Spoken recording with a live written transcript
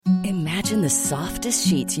Imagine the softest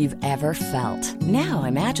sheets you've ever felt. Now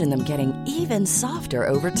imagine them getting even softer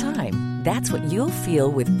over time. That's what you'll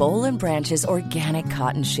feel with Boll and Branch's organic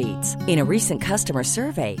cotton sheets. In a recent customer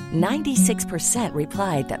survey, 96%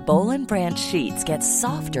 replied that Boll and Branch sheets get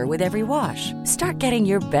softer with every wash. Start getting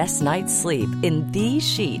your best night's sleep in these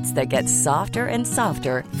sheets that get softer and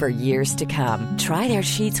softer for years to come. Try their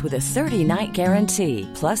sheets with a 30-night guarantee.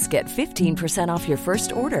 Plus, get 15% off your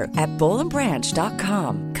first order at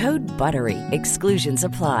bollandbranch.com. Code BUTTERY. Exclusions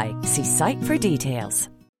apply. See site for details.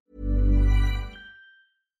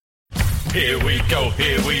 Here we go,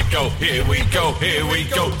 here we go, here we go, here we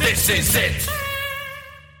go. This is it.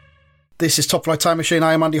 This is Top Flight Time Machine.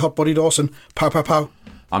 I am Andy Hotbody Dawson. Pow, pow, pow.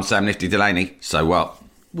 I'm Sam Nifty Delaney. So what?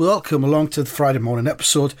 Welcome along to the Friday morning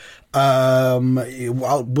episode.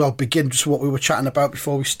 We'll begin just what we were chatting about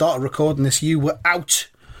before we started recording this. You were out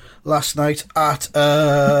last night at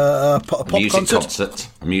a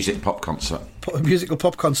musical pop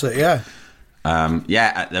concert, yeah.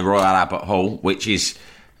 At the Royal Albert Hall, which is,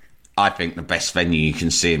 I think, the best venue you can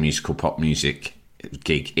see a musical pop music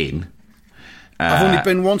gig in. I've only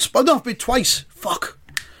been once, but no, I've been twice. Fuck.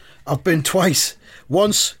 I've been twice.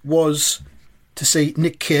 Once was to see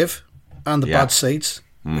Nick Cave and the Bad Seeds,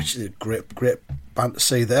 which is a great band to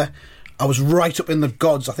see there. I was right up in the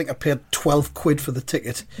gods. I think I paid 12 quid for the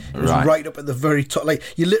ticket. It was right up at the very top. Like,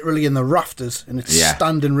 you're literally in the rafters, and it's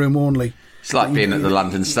standing room only. It's like being at the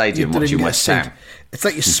London Stadium watching West Ham. It's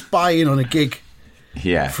like you're spying on a gig.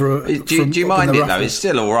 Yeah. Do you mind it, though? It's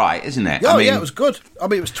still all right, isn't it? Oh, yeah, it was good. I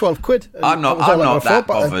mean, it was 12 quid. I'm not that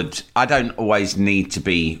bothered. I don't always need to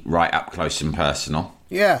be right up close and personal.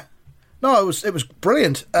 Yeah. No, it was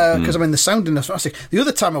brilliant, because, I mean, the sounding is fantastic. The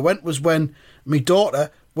other time I went was when my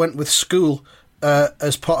daughter went with school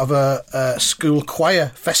as part of a school choir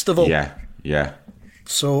festival. Yeah.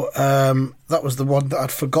 So that was the one that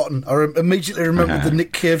I'd forgotten. I immediately remembered the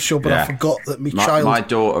Nick Cave show, but I forgot that my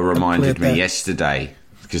daughter reminded me yesterday,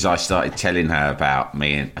 because I started telling her about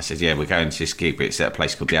me, and I said, we're going to this gig, but it's at a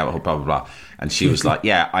place called the Albert Hall, blah, blah, blah. And she was like,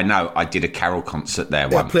 I know, I did a carol concert there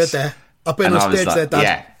once. I played there. I've been on stage there, Dad.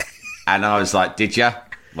 Yeah. And I was like, did you?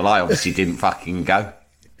 Well, I obviously didn't fucking go.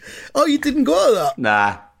 Oh, you didn't go to that?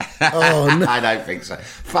 Nah. Oh, no. I don't think so.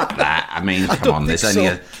 Fuck that. I mean, come on. There's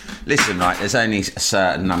only there's only a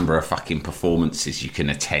certain number of fucking performances you can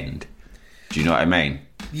attend. Do you know what I mean?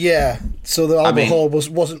 Yeah. So the Albert Hall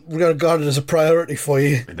wasn't regarded as a priority for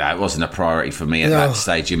you. That wasn't a priority for me at that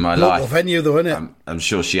stage in my life. Venue, though, innit? I'm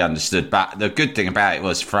sure she understood. But the good thing about it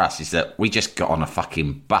was for us is that we just got on a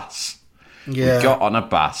fucking bus. Yeah. We got on a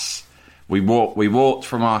bus. We walked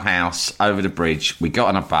from our house over the bridge. We got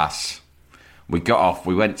on a bus. We got off.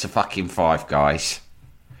 We went to fucking Five Guys,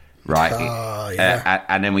 right?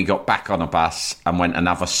 And then we got back on a bus and went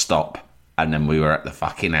another stop. And then we were at the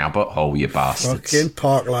fucking Albert Hall, you bastards. Fucking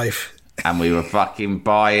park life. And we were fucking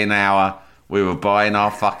buying our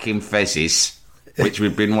fucking fezzes, which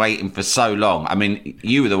we've been waiting for so long. I mean,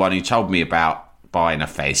 you were the one who told me about buying a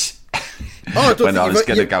fez when I was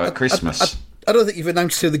going to go at Christmas. I don't think you've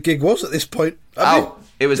announced who the gig was at this point.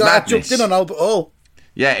 It was madness. I jumped in on Albert Hall.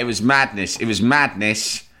 Yeah, it was madness. It was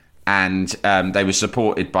madness, and they were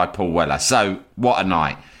supported by Paul Weller. So, what a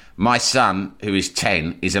night. My son, who is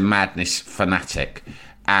 10, is a Madness fanatic,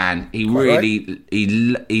 and he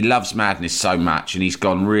he loves Madness so much, and he's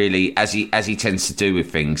gone really, as he tends to do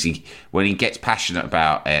with things, when he gets passionate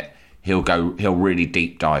about it, he'll really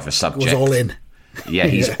deep dive a subject. He was all in. Yeah,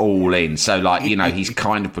 he's all in. So, like, he's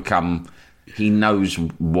kind of become... He knows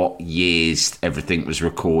what years everything was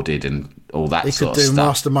recorded and all that sort of stuff. He could do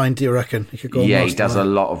Mastermind, do you reckon? He could go Mastermind. He does a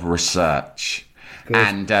lot of research. Good.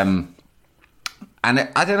 And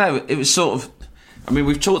I don't know, it was sort of... I mean,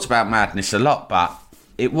 we've talked about Madness a lot, but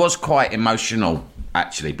it was quite emotional,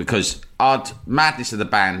 actually, because Madness are the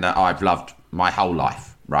band that I've loved my whole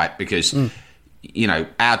life, right? Because,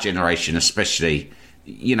 our generation especially...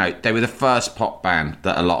 they were the first pop band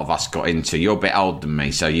that a lot of us got into. You're a bit older than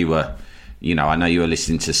me, so you were, I know you were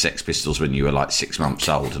listening to Sex Pistols when you were like 6 months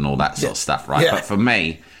old and all that sort of stuff, right? Yeah. But for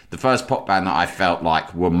me, the first pop band that I felt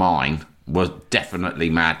like were mine was definitely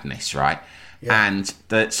Madness, right? Yeah. And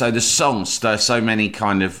so the songs stir so many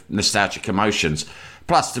kind of nostalgic emotions.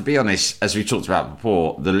 Plus, to be honest, as we talked about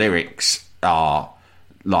before, the lyrics are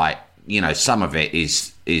like, some of it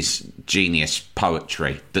is genius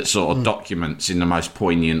poetry that sort of documents in the most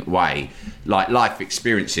poignant way, like life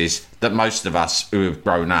experiences that most of us who have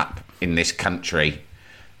grown up in this country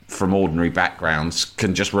from ordinary backgrounds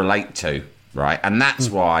can just relate to, right? And that's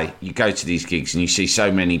why you go to these gigs and you see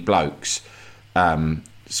so many blokes,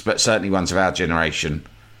 but certainly ones of our generation,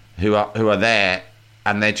 who are there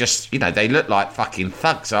and they're just, they look like fucking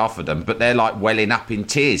thugs, half of them, but they're like welling up in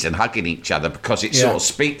tears and hugging each other because it sort of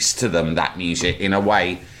speaks to them, that music, in a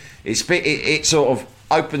way. It sort of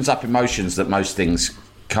opens up emotions that most things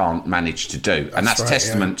can't manage to do. And that's right,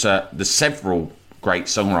 testament to the several great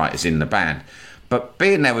songwriters in the band. But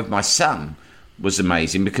being there with my son was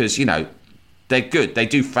amazing because, they're good. They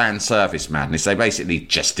do fan service madness. They basically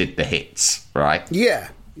just did the hits, right? Yeah.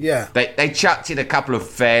 They chucked in a couple of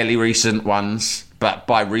fairly recent ones, but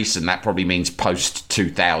by recent, that probably means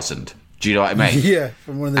post-2000. Do you know what I mean? Yeah,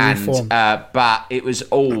 from one of the new forms. But it was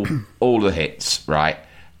all the hits, right?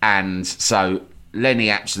 And so Lenny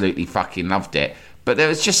absolutely fucking loved it. But there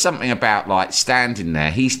was just something about, like, standing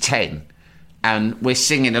there. He's 10, and we're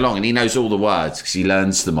singing along, and he knows all the words because he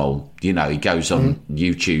learns them all. He goes on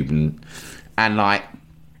YouTube and, like,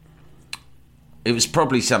 it was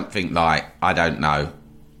probably something like, I don't know,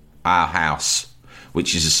 Our House,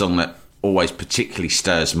 which is a song that always particularly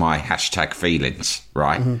stirs my hashtag feelings,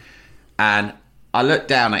 right? And I looked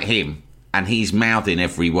down at him, and he's mouthing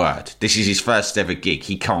every word. This is his first ever gig.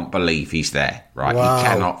 He can't believe he's there, right? Wow. He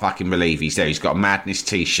cannot fucking believe he's there. He's got a Madness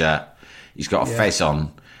T-shirt. He's got a fez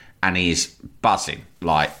on, and he's buzzing.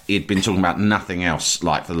 Like, he'd been talking about nothing else,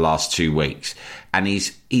 like, for the last 2 weeks. And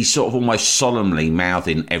he's sort of almost solemnly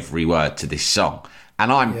mouthing every word to this song.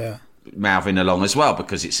 And I'm mouthing along as well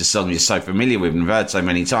because it's a song you're so familiar with and heard so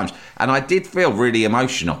many times. And I did feel really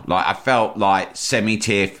emotional. Like, I felt like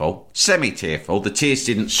semi-tearful. The tears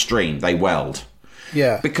didn't stream, they welled.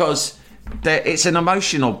 Yeah. Because it's an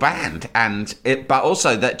emotional band, but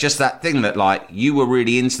also that thing that, like, you were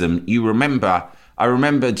really into them. I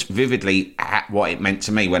remembered vividly what it meant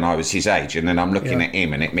to me when I was his age, and then I'm looking at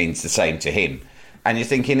him and it means the same to him. And you're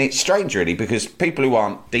thinking it's strange, really, because people who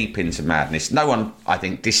aren't deep into Madness, no one, I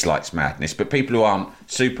think, dislikes Madness, but people who aren't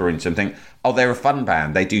super into them think, oh, they're a fun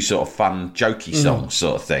band. They do sort of fun, jokey songs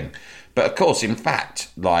sort of thing. But, of course, in fact,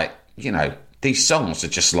 like, these songs are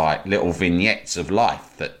just like little vignettes of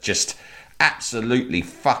life that just absolutely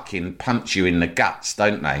fucking punch you in the guts,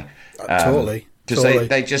 don't they? Totally.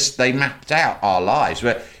 Because they mapped out our lives.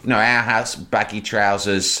 Where, Our House, Baggy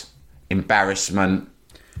Trousers, Embarrassment.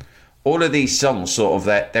 All of these songs, sort of,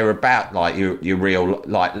 they're about, like, your real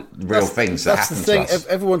things that happen to us. That's the thing.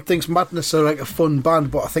 Everyone thinks Madness are like a fun band,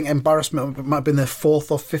 but I think Embarrassment might have been their 4th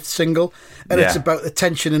or 5th single, and it's about the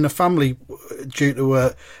tension in a family due to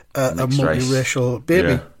a multiracial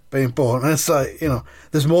baby being born. And it's like,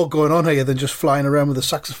 there's more going on here than just flying around with a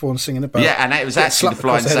saxophone singing about. Yeah, and it was actually the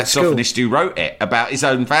flying saxophonist who wrote it about his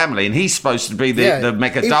own family, and he's supposed to be the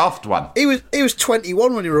mega daft one. He was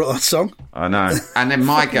 21 when he wrote that song. I know. And then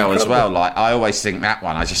My Girl as well. Like, I always think that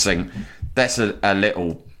one. I just think that's a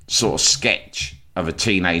little sort of sketch of a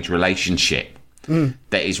teenage relationship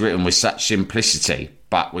that is written with such simplicity,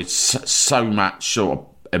 but with so much sort of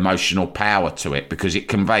emotional power to it, because it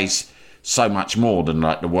conveys so much more than,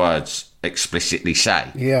 like, the words explicitly say.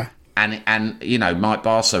 Yeah. And Mike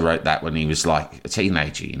Barso wrote that when he was, like, a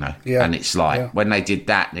teenager, Yeah. And it's like, when they did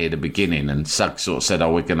that near the beginning, and Sugg sort of said,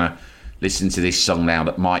 oh, we're going to listen to this song now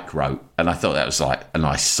that Mike wrote. And I thought that was, like, a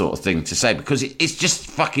nice sort of thing to say, because it's just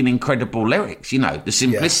fucking incredible lyrics, The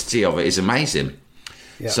simplicity of it is amazing.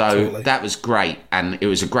 Yeah, so totally. That was great, and it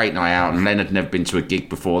was a great night out, and Len had never been to a gig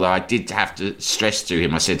before, though I did have to stress to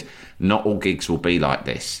him, I said, not all gigs will be like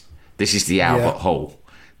this. This is the Albert Hall.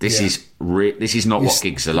 This is not what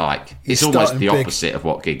gigs are like. It's almost the opposite of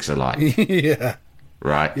what gigs are like. Yeah.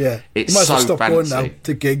 Right? Yeah. It's you might as well so stop fancy. going now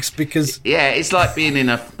to gigs because... Yeah, it's like being in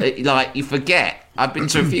like, you forget. I've been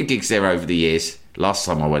to a few gigs there over the years. Last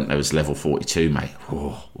time I went there was Level 42, mate.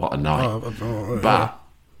 Oh, what a night.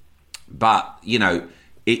 But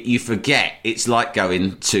you forget. It's like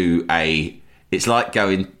going to a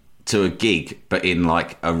gig, but in,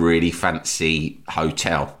 like, a really fancy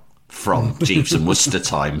hotel from Jeeves and Worcester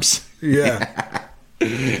times. Yeah.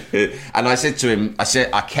 And I said to him,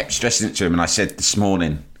 I kept stressing it to him, and I said this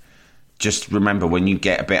morning, just remember, when you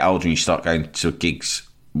get a bit older and you start going to gigs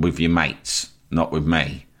with your mates, not with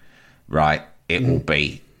me, right, it will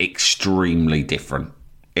be extremely different.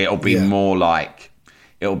 It'll be more like,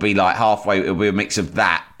 it'll be like halfway, it'll be a mix of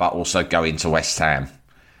that, but also going to West Ham.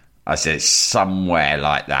 I said it's somewhere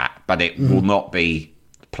like that, but it will not be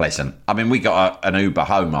pleasant. I mean, we got an Uber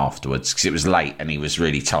home afterwards because it was late and he was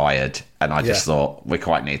really tired, and I just thought, we're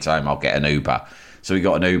quite near to home, I'll get an Uber. So we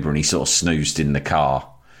got an Uber, and he sort of snoozed in the car,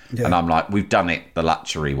 and I'm like, we've done it the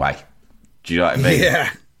luxury way. Do you know what I mean?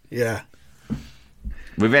 Yeah.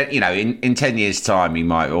 We've, in 10 years' time, he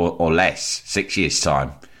might, or less, 6 years'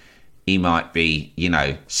 time, he might be,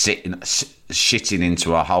 shitting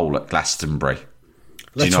into a hole at Glastonbury.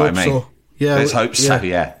 Do you know what I mean? So. Yeah, let's hope so.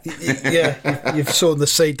 Yeah, yeah. You've sown the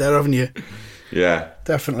seed there, haven't you? yeah.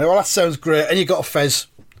 Definitely. Well, that sounds great. And you got a fez.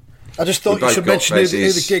 I just thought you should mention who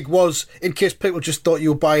the gig was, in case people just thought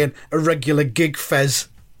you were buying a regular gig fez.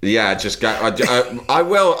 Yeah, just go. I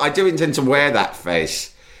will. I do intend to wear that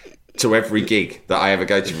fez to every gig that I ever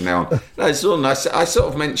go to from now on. No, it's all nice. I sort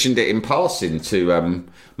of mentioned it in passing to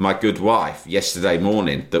my good wife yesterday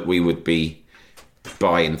morning that we would be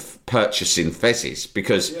purchasing fezzes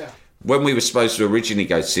because when we were supposed to originally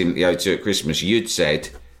go to see the O2 at Christmas, you'd said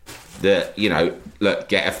that, you know, look,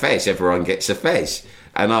 get a fez. Everyone gets a fez.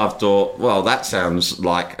 And I thought, well, that sounds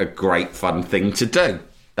like a great fun thing to do.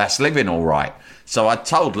 That's living all right. So I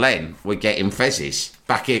told Len we're getting fezzes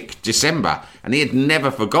back in December, and he had never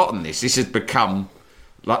forgotten this. This had become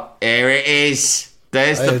like, here it is.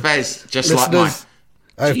 There's the fez, just like mine.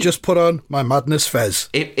 I've just put on my Madness fez.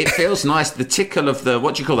 It feels nice. The tickle of the,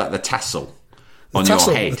 what do you call that? The tassel on your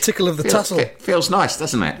head. The tickle of the tassel. It feels nice,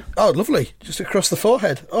 doesn't it? Oh, lovely. Just across the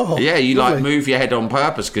forehead. Oh, yeah, you lovely. like move your head on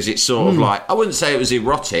purpose because it's sort of like, I wouldn't say it was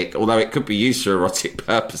erotic, although it could be used for erotic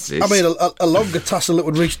purposes. I mean, a longer tassel that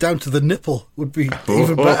would reach down to the nipple would be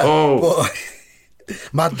even better. But,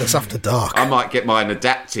 Madness after dark. I might get mine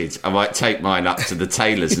adapted. I might take mine up to the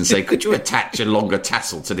tailors and say, could you attach a longer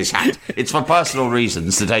tassel to this hat? It's for personal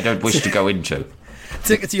reasons that I don't wish to go into.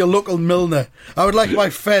 Take it to your local milliner. I would like my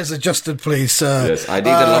fez adjusted, please, sir. Yes, I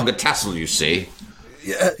need a longer tassel, you see.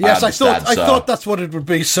 Yes, I thought that's what it would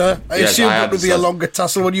be, sir. I assumed it would be a longer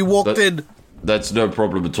tassel when you walked in. That's no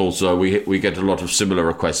problem at all, sir. We get a lot of similar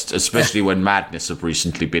requests, especially when Madness have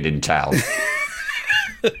recently been in town.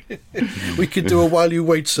 We could do a while you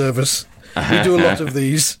wait service. We do a lot of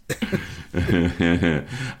these.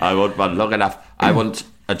 I want one long enough. I want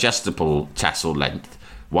adjustable tassel length.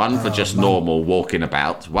 One for just normal walking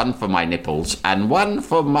about, one for my nipples, and one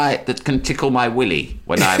for that can tickle my willy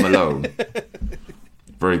when I'm alone.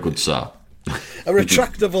 Very good, sir. A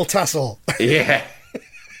retractable tassel. Yeah.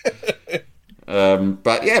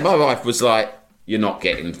 But yeah, my wife was like, "You're not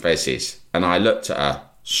getting fezzes," and I looked at her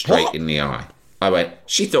straight in the eye. I went.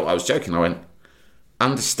 She thought I was joking. I went.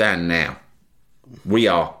 Understand now. We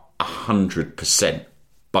are 100%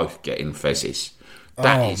 both getting fezzes.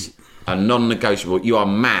 That is a non-negotiable. You are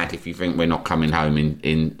mad if you think we're not coming home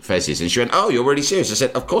in fezzes. And she went, "Oh, you're really serious?" I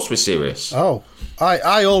said, "Of course we're serious." Oh,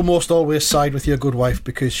 I almost always side with your good wife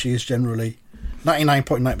because she is generally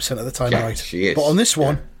 99.9% of the time right. She is. But on this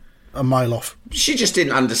one, a mile off. She just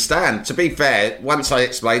didn't understand. To be fair, once I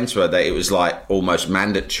explained to her that it was like almost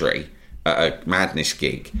mandatory at a Madness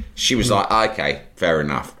gig, she was like, "Okay, fair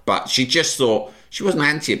enough." But she just thought, she wasn't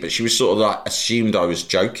anti it, but she was sort of like assumed I was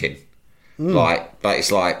joking. But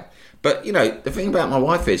it's like, but you know, the thing about my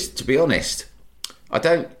wife is, to be honest, I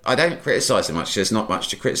don't criticise her much. There's not much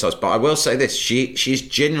to criticise, but I will say this: she's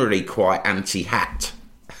generally quite anti-hat.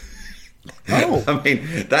 Oh. I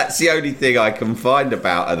mean, that's the only thing I can find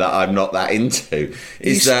about her that I'm not that into.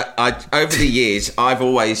 Is that over the years, I've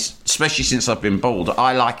always, especially since I've been bald,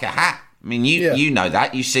 I like a hat. I mean, you know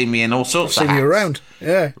that. You've seen me in all sorts of hats. I've seen you around,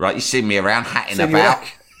 yeah. Right, you've seen me around, hatting about.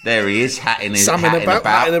 There he is, hatting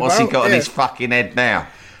about. What's he got on his fucking head now?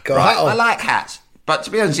 Right, I like hats. But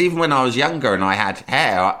to be honest, even when I was younger and I had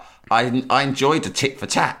hair, I enjoyed a tit for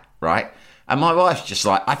tat, right? And my wife's just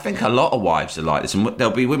like, I think a lot of wives are like this. And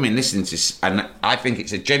there'll be women listening to this, and I think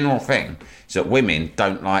it's a general thing, is that women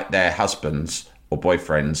don't like their husbands or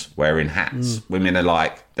boyfriends wearing hats. Women are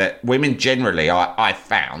like, that. Women generally, I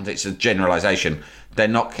found, it's a generalisation, they're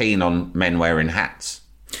not keen on men wearing hats.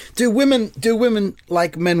 Do women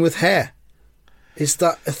like men with hair? Is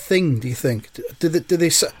that a thing, do you think? Do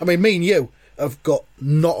they? I mean, me and you have got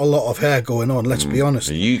not a lot of hair going on, let's be honest.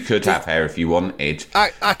 You could have hair if you wanted.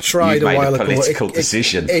 I tried a while ago. You've made a political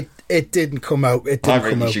decision. It didn't come out. It didn't come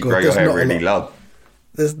out good. You should grow your hair really long.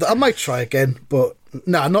 I might try again, but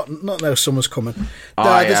not now summer's coming.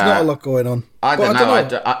 There's not a lot going on. I don't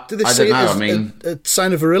know. Do they see it as a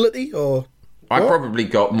sign of virility? Or I probably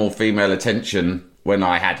got more female attention when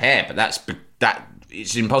I had hair, but that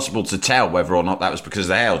it's impossible to tell whether or not that was because of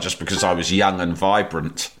the hair or just because I was young and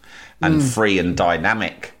vibrant and free and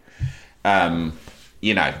dynamic.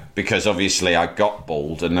 You know, because obviously I got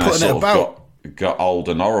bald and I sort of got old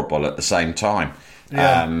and horrible at the same time.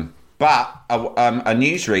 Yeah. But a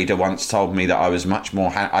newsreader once told me that I was much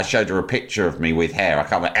more... I showed her a picture of me with hair. I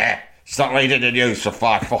can't went, stop reading the news for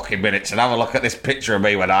 5 fucking minutes and have a look at this picture of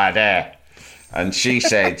me when I had hair. And she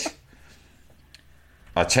said...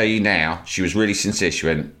 I tell you now, she was really sincere. She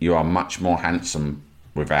went, "You are much more handsome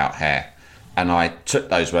without hair." And I took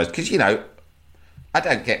those words because, you know, I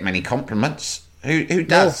don't get many compliments. Who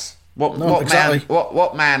does? Exactly.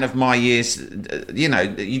 What man of my years?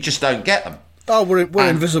 You just don't get them. Oh, we're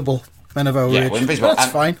invisible men of our age. We're invisible.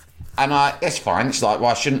 That's fine. And it's fine. It's like,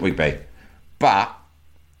 why shouldn't we be? But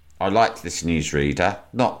I liked this newsreader,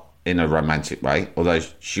 not in a romantic way, although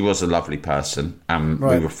she was a lovely person and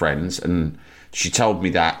we were friends, and she told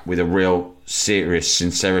me that with a real serious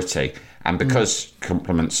sincerity. And because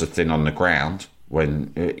compliments are thin on the ground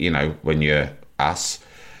when you're us,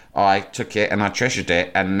 I took it and I treasured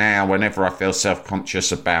it. And now whenever I feel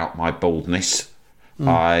self-conscious about my baldness,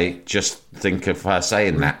 I just think of her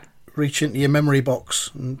saying that. Reach into your memory box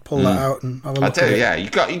and pull that out and have a look. I do, yeah. You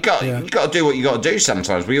got to do what you got to do.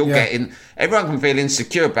 Sometimes we all get in. Everyone can feel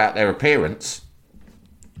insecure about their appearance.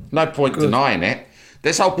 No point denying it.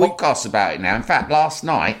 There's whole podcasts about it now. In fact, last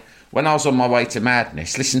night when I was on my way to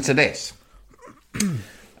Madness, listen to this.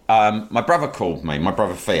 My brother called me. My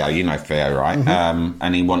brother Theo, you know Theo, right? Mm-hmm.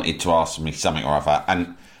 And he wanted to ask me something or other,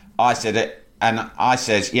 and I said it. And I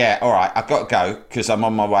said, yeah, all right, I've got to go because I'm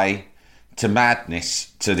on my way to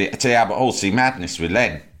Madness, to the Albert Hall, see Madness with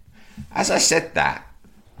Len. As I said that,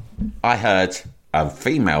 I heard a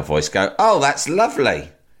female voice go, oh, that's lovely.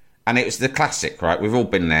 And it was the classic, right? We've all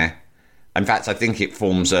been there. In fact, I think it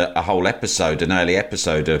forms a whole episode, an early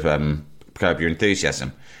episode of Curb Your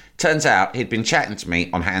Enthusiasm. Turns out he'd been chatting to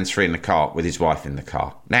me on hands-free in the car with his wife in the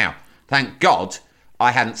car. Now, thank God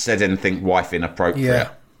I hadn't said anything wife inappropriate.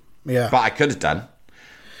 Yeah. But I could have done.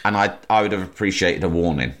 And I would have appreciated a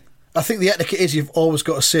warning. I think the etiquette is you've always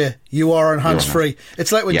got to say, you are on hands-free.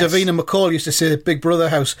 It's like when Davina McCall used to say, Big Brother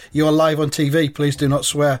house, you are live on TV, please do not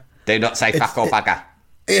swear. Do not say fuck or bugger.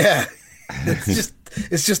 Yeah.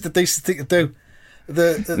 It's just a decent thing to do.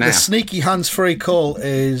 The sneaky hands-free call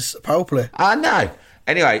is power play. I know.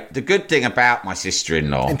 Anyway, the good thing about my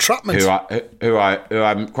sister-in-law, entrapment, who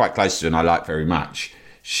I'm quite close to and I like very much,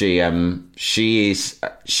 she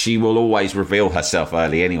will always reveal herself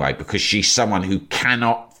early anyway, because she's someone who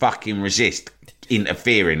cannot fucking resist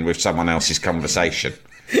interfering with someone else's conversation.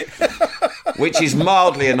 Which is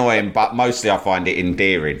mildly annoying, but mostly I find it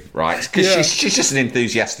endearing, right? Because she's just an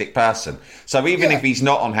enthusiastic person. So even if he's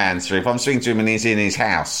not on hands-free, if I'm speaking to him and he's in his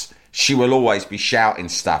house, she will always be shouting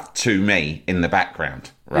stuff to me in the background,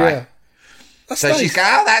 right? Yeah. So nice. She's going,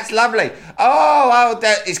 oh, that's lovely.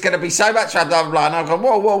 It's going to be so much fun, blah, blah, blah. And I've gone,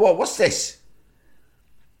 whoa, what's this?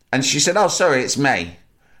 And she said, oh, sorry, it's me.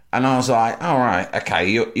 And I was like, all right, okay,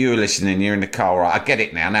 you're listening, you're in the car, right, I get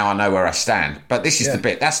it now. Now I know where I stand. But this is the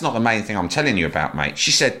bit, that's not the main thing I'm telling you about, mate.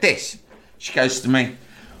 She said this. She goes to me,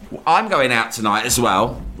 I'm going out tonight as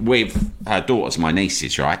well with her daughters, my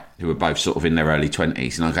nieces, right, who are both sort of in their early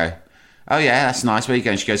 20s. And I go, oh, yeah, that's nice. Where are you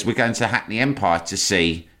going? She goes, we're going to Hackney Empire to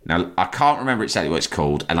see... Now, I can't remember exactly what it's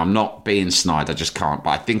called, and I'm not being snide, I just can't, but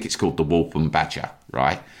I think it's called the Waltham Badger,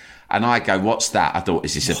 right? And I go, what's that? I thought,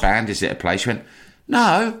 is this a band? Is it a place? She went,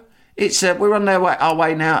 no, it's we're on our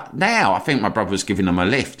way now. Now, I think my brother was giving them a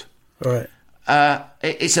lift. Right.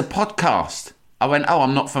 It's a podcast. I went, oh,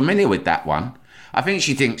 I'm not familiar with that one. I think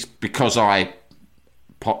she thinks because I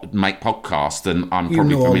make podcasts and I'm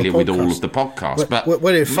probably familiar with all of the podcasts.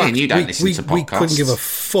 But in fact, you don't listen to podcasts. We couldn't give a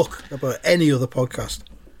fuck about any other podcast.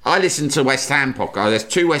 I listen to West Ham podcasts. There's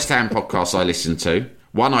 2 West Ham podcasts I listen to.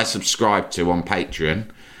 One I subscribe to on Patreon,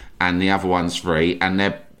 and the other one's free. And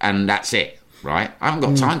that's it, right? I haven't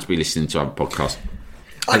got time to be listening to other podcasts.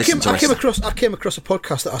 I came across a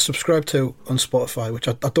podcast that I subscribe to on Spotify, which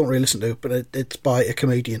I don't really listen to, but it's by a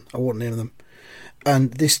comedian. I won't name them.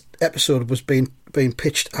 And this episode was being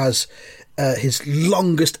pitched as his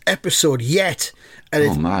longest episode yet,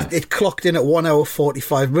 and it clocked in at 1 hour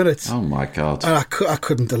 45 minutes. Oh my god! And I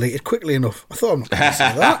couldn't delete it quickly enough. I thought, I'm not going to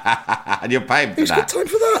say that. And you're paying for Who's that? Got time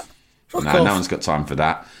for that? Fuck off. No one's got time for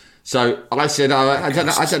that. So I said, I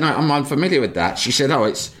don't know. I'm unfamiliar with that. She said,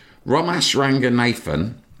 it's Romesh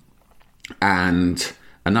Ranganathan and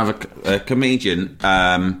another comedian.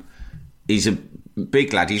 He's a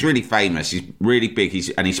big lad. He's really famous. He's really big.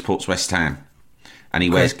 And he supports West Ham. And he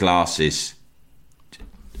wears glasses.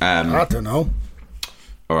 I don't know.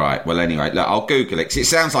 All right. Well, anyway, look, I'll Google it. 'Cause it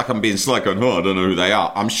sounds like I'm being sly going, I don't know who they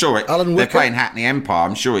are. I'm sure they're playing Hackney Empire.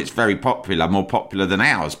 I'm sure it's very popular, more popular than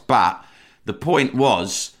ours. But the point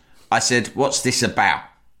was, I said, what's this about?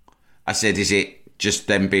 I said, is it just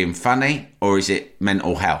them being funny or is it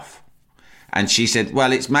mental health? And she said,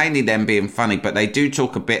 well, it's mainly them being funny, but they do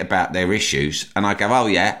talk a bit about their issues. And I go, oh,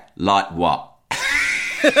 yeah, like what?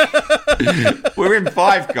 We're in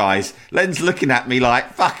Five Guys. Len's looking at me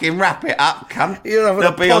like, fucking wrap it up, cunt.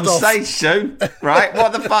 They'll be on stage soon, right?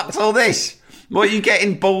 What the fuck's all this? What are you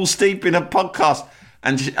getting balls deep in a podcast?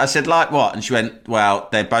 And I said, like what? And she went, well,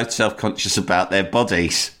 they're both self-conscious about their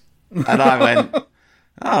bodies. And I went,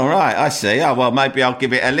 Oh, right, I see. Oh, well, maybe I'll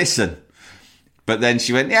give it a listen. But then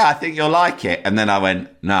she went, yeah, I think you'll like it. And then I went,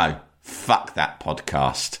 no, fuck that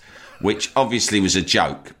podcast, which obviously was a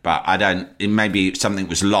joke, but maybe something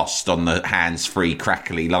was lost on the hands-free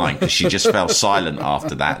crackly line because she just fell silent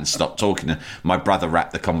after that and stopped talking. My brother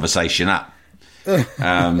wrapped the conversation up.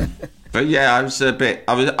 But yeah, I was a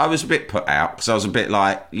bit put out because I was a bit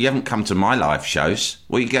like, you haven't come to my live shows.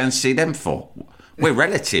 What are you going to see them for? We're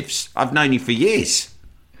relatives. I've known you for years.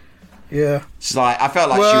 Yeah. It's like, I felt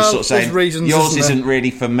like she was sort of saying, reasons, yours isn't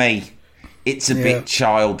really for me. It's a bit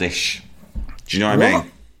childish. Do you know what I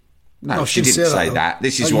mean? No, she didn't say that.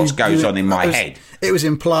 This is what goes on in my head. It was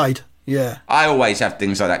implied. Yeah. I always have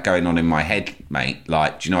things like that going on in my head, mate.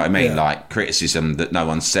 Like, do you know what I mean? Yeah. Like criticism that no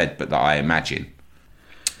one said but that I imagine.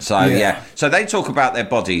 So, yeah. So they talk about their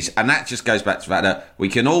bodies, and that just goes back to the fact that we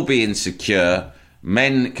can all be insecure.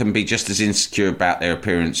 Men can be just as insecure about their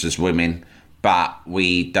appearance as women, but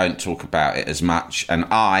we don't talk about it as much. And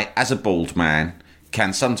I, as a bald man,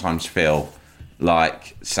 can sometimes feel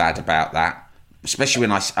like sad about that. Especially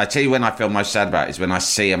when I tell you when I feel most sad about it is when I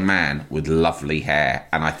see a man with lovely hair,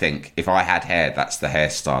 and I think if I had hair, that's the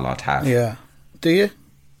hairstyle I'd have. Yeah. Do you?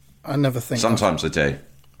 I never think. Sometimes I do.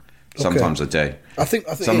 Sometimes I do. I think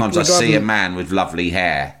sometimes I see a man with lovely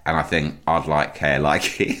hair, and I think I'd like hair like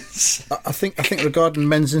his. I think regarding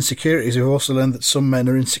men's insecurities, we've also learned that some men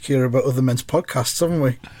are insecure about other men's podcasts, haven't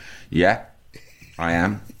we? Yeah, I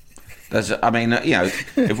am.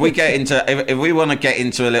 If we want to get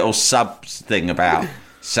into a little sub thing about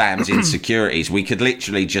Sam's insecurities, we could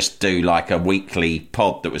literally just do like a weekly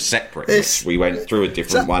pod that was separate. We went through a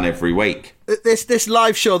different one every week. This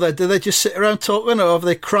live show, there, do they just sit around talking, or have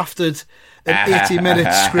they crafted an 80-minute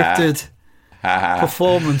scripted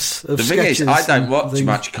performance of sketches? The thing is, I don't watch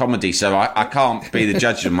much comedy, so I can't be the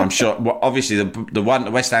judge of them. I'm sure, obviously, the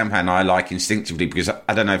West Ham fan I like instinctively, because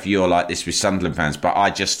I don't know if you're like this with Sunderland fans, but I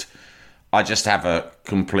just have a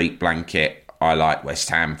complete blanket. I like West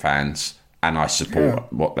Ham fans, and I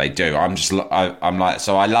support what they do. I'm like,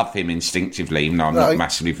 so I love him instinctively, even though I'm not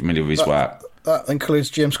massively familiar with his work. That includes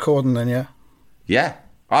James Corden, then, yeah? Yeah.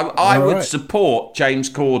 I would support James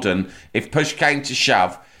Corden if push came to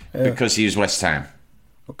shove because he was West Ham.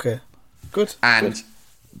 Okay. Good. And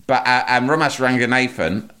Ramesh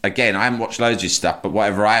Ranganathan, again, I haven't watched loads of his stuff, but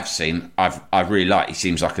whatever I have seen, I really like. He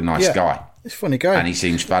seems like a nice guy. He's a funny guy. And he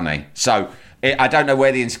seems funny. So I don't know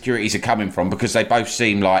where the insecurities are coming from, because they both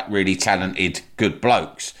seem like really talented, good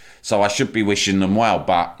blokes. So I should be wishing them well.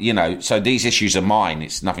 But, so these issues are mine.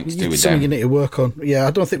 It's nothing to do with them. Something you need to work on. Yeah,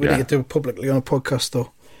 I don't think we need to do it publicly on a podcast,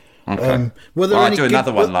 though. Okay. I'll do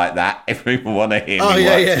another one like that if people want to hear me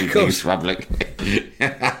work through things publicly.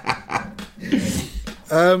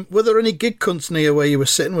 Were there any gig cunts near where you were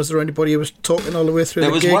sitting? Was there anybody who was talking all the way through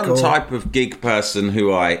the gig? There was one type of gig person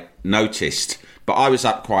who I noticed, but I was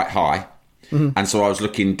up quite high, and so I was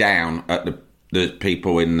looking down at the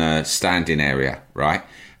people in the standing area, right?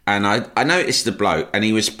 And I noticed the bloke, and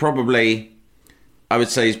he was probably, I would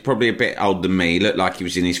say he's probably a bit older than me. He looked like he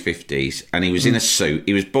was in his 50s, and he was in a suit.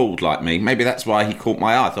 He was bald like me. Maybe that's why he caught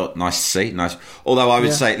my eye. I thought, nice to see, nice. Although I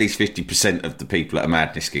would say at least 50% of the people at a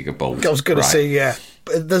Madness gig are bald. I was going to say, yeah.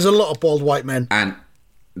 But there's a lot of bald white men. And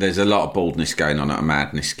there's a lot of baldness going on at a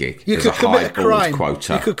Madness gig. There's a high bald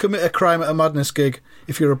quota. You could commit a crime at a Madness gig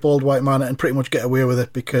if you're a bald white man and pretty much get away with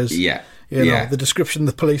it, because the description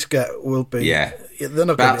the police get will be... Yeah. They're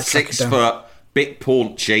not about 6 foot, bit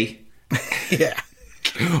paunchy. Yeah.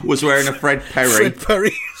 Was wearing a Fred Perry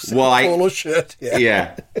white polo shirt.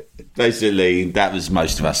 Yeah. Basically, that was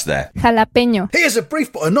most of us there. Jalapeño. Here's a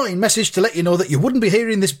brief but annoying message to let you know that you wouldn't be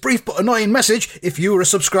hearing this brief but annoying message if you were a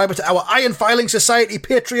subscriber to our Iron Filing Society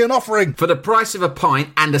Patreon offering. For the price of a pint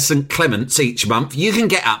and a St. Clement's each month, you can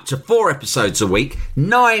get up to 4 episodes a week,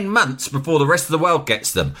 9 months before the rest of the world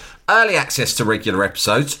gets them. Early access to regular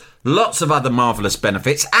episodes, lots of other marvellous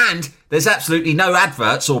benefits, and there's absolutely no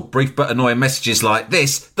adverts or brief but annoying messages like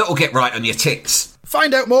this that will get right on your tits.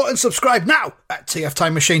 Find out more and subscribe now at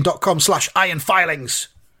tftimemachine.com/ironfilings.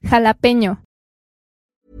 Jalapeño.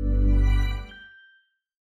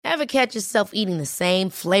 Ever catch yourself eating the same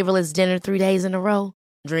flavorless dinner 3 days in a row?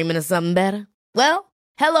 Dreaming of something better? Well,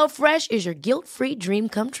 HelloFresh is your guilt-free dream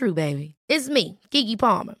come true, baby. It's me, Keke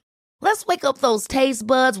Palmer. Let's wake up those taste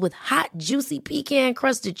buds with hot, juicy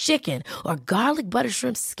pecan-crusted chicken or garlic butter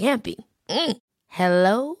shrimp scampi.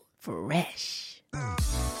 Hello Fresh.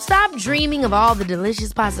 Stop dreaming of all the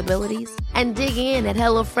delicious possibilities and dig in at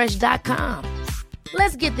HelloFresh.com.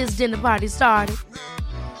 Let's get this dinner party started.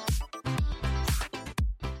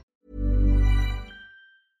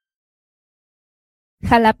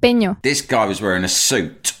 Jalapeño. This guy was wearing a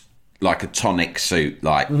suit, like a tonic suit,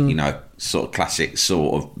 like, you know, sort of classic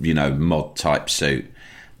sort of, you know, mod type suit.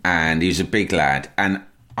 And he was a big lad. And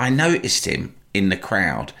I noticed him in the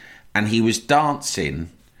crowd and he was dancing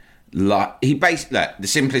like, he basically, look, the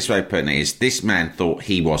simplest way of putting it is this man thought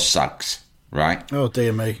he was Suggs, right? Oh,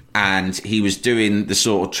 dear me. And he was doing the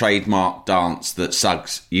sort of trademark dance that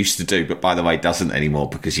Suggs used to do, but by the way, doesn't anymore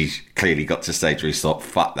because he's clearly got to a stage where he's thought,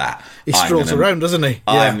 fuck that. He strolls around, doesn't he?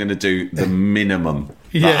 I'm going to do the minimum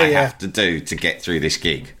that I have to do to get through this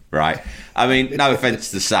gig, right? I mean, no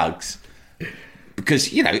offence to Suggs,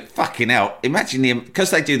 because, you know, fucking hell, imagine him,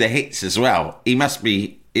 because they do the hits as well, it must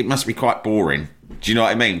be quite boring. Do you know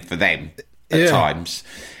what I mean? For them, at times.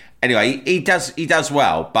 Anyway, he does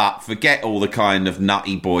well, but forget all the kind of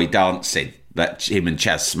nutty boy dancing that him and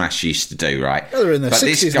Chas Smash used to do, right? Well, they're in their but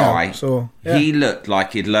 60s this guy, now, so, yeah. He looked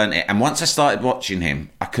like he'd learnt it. And once I started watching him,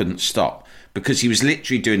 I couldn't stop because he was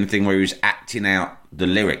literally doing the thing where he was acting out the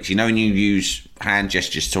lyrics. You know, when you use hand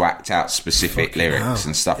gestures to act out specific lyrics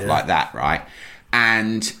and stuff like that, right?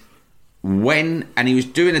 And he was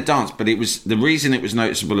doing a dance, but it was the reason it was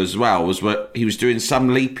noticeable as well was what he was doing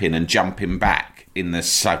some leaping and jumping back in the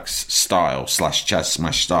Suggs style / Chas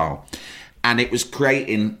Smash style, and it was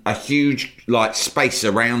creating a huge like space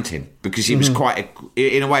around him because he was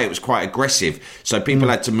in a way it was quite aggressive. So people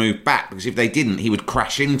had to move back because if they didn't, he would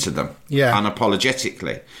crash into them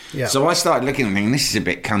unapologetically. Yeah. So I started looking and thinking, this is a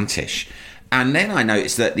bit cuntish. And then I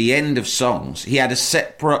noticed that at the end of songs, he had a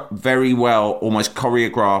separate, very well, almost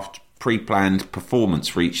choreographed, pre-planned performance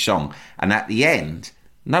for each song. And at the end,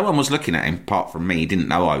 no one was looking at him apart from me. He didn't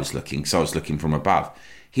know I was looking, so I was looking from above.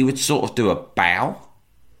 He would sort of do a bow,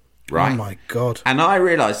 right? Oh, my God. And I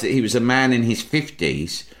realised that he was a man in his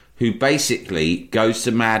 50s who basically goes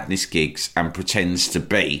to Madness gigs and pretends to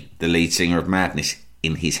be the lead singer of Madness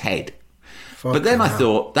in his head. But then I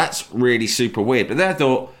thought, that's really super weird. But then I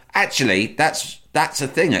thought, actually, that's a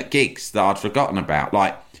thing at gigs that I'd forgotten about.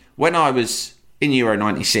 Like, when I was in Euro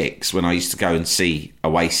 96, when I used to go and see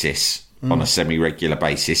Oasis on a semi-regular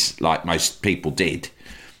basis, like most people did,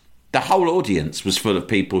 the whole audience was full of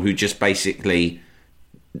people who just basically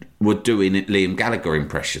were doing Liam Gallagher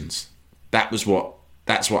impressions. That's what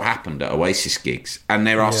happened at Oasis gigs. And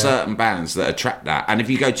there are certain bands that attract that. And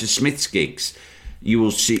if you go to Smith's gigs, you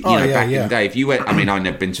will see, back in the day, if you went, I mean, I've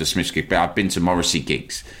never been to a Smith's gig, but I've been to Morrissey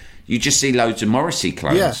gigs. You just see loads of Morrissey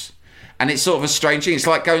clones. Yeah. And it's sort of a strange thing. It's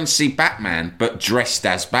like going to see Batman, but dressed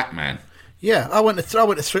as Batman. Yeah, I went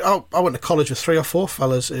to college with 3 or 4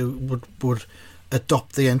 fellas who would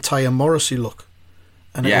adopt the entire Morrissey look,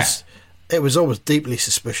 and it was always deeply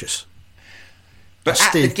suspicious. But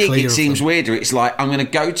at the gig, it seems weirder. It's like I'm going to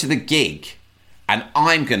go to the gig, and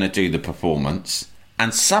I'm going to do the performance,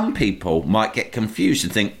 and some people might get confused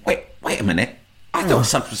and think, "Wait a minute, I thought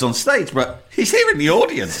Suggs was on stage, but he's here in the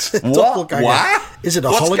audience. What? Is it a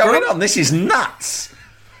What's hologram? going on? This is nuts,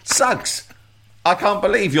 Suggs." I can't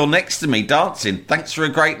believe you're next to me dancing. Thanks for a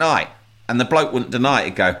great night. And the bloke wouldn't deny it.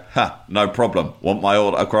 He'd go, no problem. Want my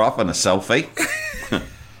autograph and a selfie?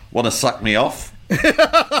 Want to suck me off?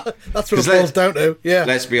 That's what it boils down to, yeah.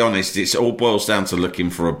 Let's be honest, it all boils down to looking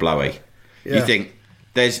for a blowy. Yeah. You think,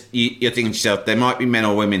 you're thinking to yourself, there might be men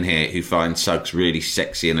or women here who find Suggs really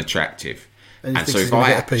sexy and attractive. And so if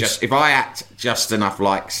I act just enough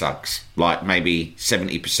like Suggs, like maybe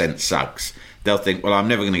 70% Suggs, they'll think, well, I'm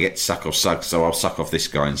never going to get to suck off Suggs, so I'll suck off this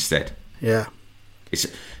guy instead. Yeah.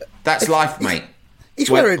 That's life, mate.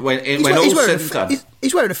 He's wearing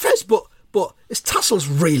a fez, but his tassel's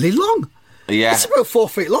really long. Yeah. It's about 4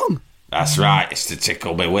 feet long. That's right. It's to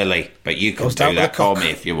tickle me willy. But you can do that for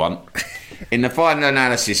me if you want. In the final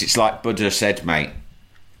analysis, it's like Buddha said, mate.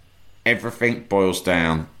 Everything boils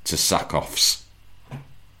down to suck-offs.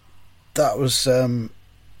 That was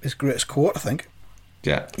his greatest quote, I think.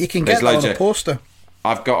 Yeah, you can get that on a poster.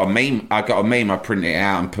 I've got a meme. I print it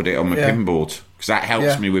out and put it on my pinboard because that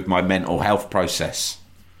helps me with my mental health process.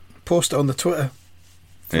 Post it on the Twitter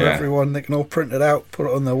for everyone. They can all print it out, put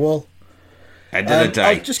it on their wall. End of the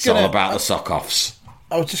day, it's all about the sock-offs.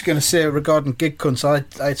 I was just going to say regarding gig cunts,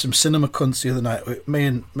 I had some cinema cunts the other night. Me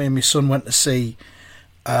and my son went to see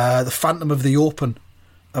The Phantom of the Open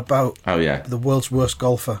about the world's worst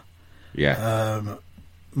golfer. Yeah.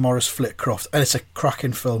 Maurice Flitcroft, and it's a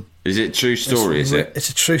cracking film. Is it a true story? It's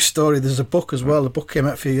a true story. There's a book as well. The book came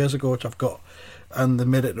out a few years ago, which I've got, and they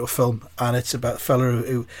made it into a film. And it's about a fella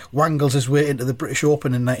who wangles his way into the British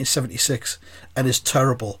Open in 1976 and is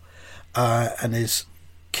terrible, and is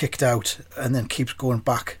kicked out, and then keeps going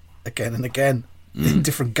back again and again in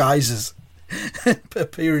different guises,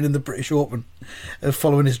 appearing in the British Open,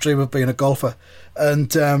 following his dream of being a golfer.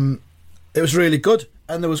 And it was really good.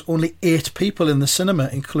 and there was only 8 people in the cinema,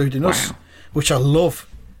 including us, which I love.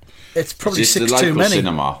 It's probably 6 too many.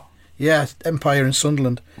 Cinema? Yeah, Empire in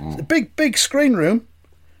Sunderland. It's a big screen room,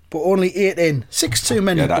 but only 8 in. 6 too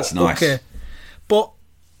many. Yeah, that's nice. Okay. But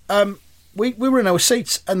we were in our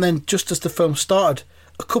seats, and then just as the film started,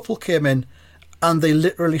 a couple came in, and they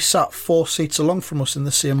literally sat 4 seats along from us in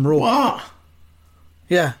the same row. What?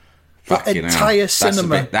 Yeah. The entire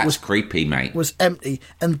cinema that's creepy, mate. was empty.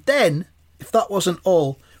 And then, if that wasn't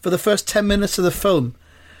all, for the first 10 minutes of the film,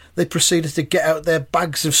 they proceeded to get out their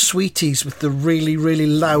bags of sweeties with the really, really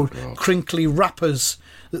loud, crinkly wrappers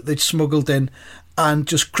that they'd smuggled in, and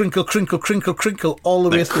just crinkle, crinkle, crinkle, crinkle all the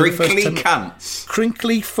way through the first 10 minutes. Crinkly cunts.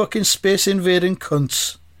 Crinkly fucking space-invading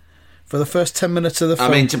cunts. For the first 10 minutes of the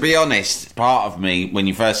film. I mean, to be honest, part of me, when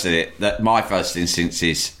you first said it, that my first instinct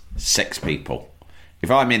is sex people.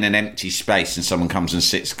 If I'm in an empty space and someone comes and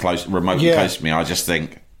sits remotely close to me, I just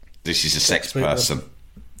think, this is a sex person.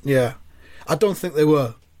 Yeah. I don't think they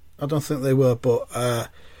were, but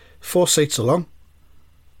 4 seats along.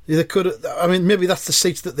 They could. I mean, maybe that's the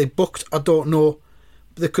seats that they booked. I don't know.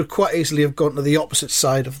 They could quite easily have gone to the opposite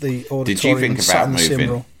side of the auditorium. Did you think about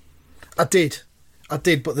moving? I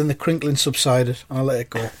did, but then the crinkling subsided and I let it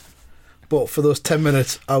go. But for those 10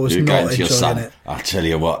 minutes, I was not enjoying it. I'll tell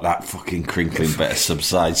you what, that fucking crinkling better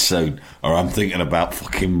subside soon, or I'm thinking about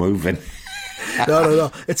fucking moving. No.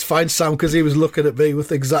 It's fine, Sam, because he was looking at me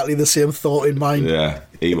with exactly the same thought in mind. Yeah,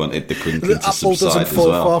 he wanted the crinkling to subside as well. The apple doesn't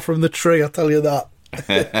fall far from the tree, I tell you that.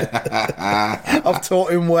 I've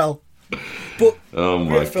taught him well. But oh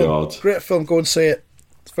my God. Great film, go and see it.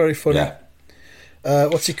 It's very funny. Yeah.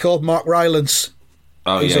 What's he called? Mark Rylance.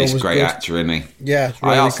 Oh, he's a great actor, isn't he? Yeah,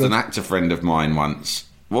 really I asked good. an actor friend of mine once,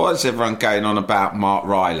 why is everyone going on about Mark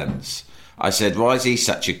Rylance? I said, why is he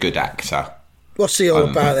such a good actor? What's he all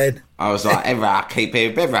about then? I was like, everyone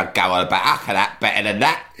go on about, I could act better than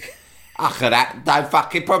that. I could act, no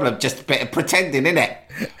fucking problem, just a bit of pretending, innit?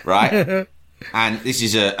 Right? And this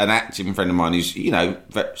is an acting friend of mine who's,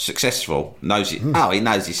 very successful, knows it. He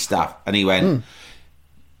knows his stuff. And he went...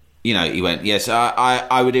 he went, yes,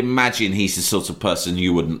 I would imagine he's the sort of person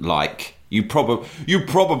you wouldn't like. You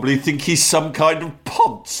probably think he's some kind of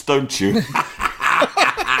ponce, don't you?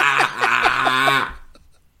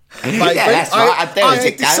 Mate, that's right. I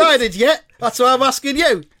ain't decided yet. That's why I'm asking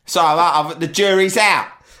you. So the jury's out.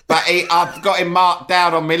 But I've got him marked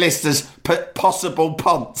down on my list as possible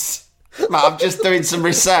ponce. But I'm just doing some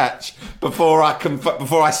research before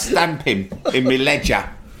I stamp him in my ledger.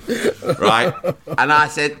 Right, and I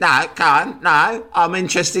said, no, I'm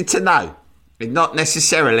interested to know. It's not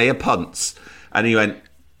necessarily a ponce. And he went,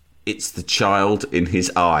 it's the child in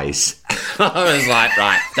his eyes. I was like,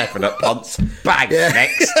 right, definite ponce. Bang,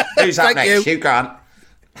 next. Who's up next? You Grant.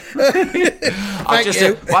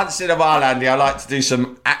 Once in a while, Andy, I like to do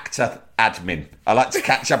some actor admin. I like to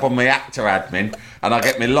catch up on my actor admin, and I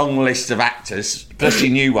get my long list of actors, especially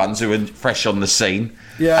new ones who are fresh on the scene.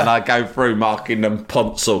 Yeah. And I go through marking them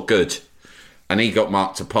ponce or good. And he got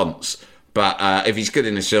marked a ponce. But if he's good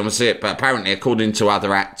in this film, I'll see it. But apparently, according to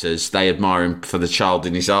other actors, they admire him for the child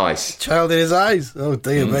in his eyes. Child in his eyes? Oh,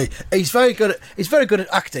 dear me. He's very good at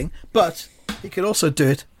acting, but he can also do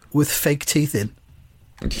it with fake teeth in.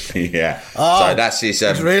 Yeah. Oh, so that's his...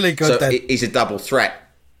 he's really good then. He's a double threat.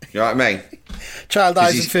 You know what I mean? Child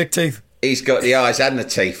eyes and fake teeth. He's got the eyes and the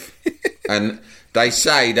teeth. And... they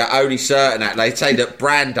say that only certain actors... They say that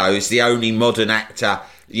Brando is the only modern actor,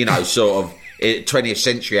 sort of 20th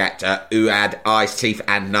century actor who had eyes, teeth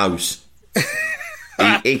and nose.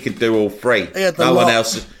 he could do all three. No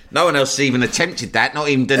one else even attempted that, not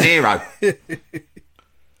even De Niro.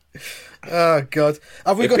 Oh, God.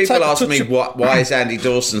 If people ask me why is Andy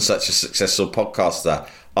Dawson such a successful podcaster,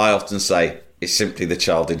 I often say it's simply the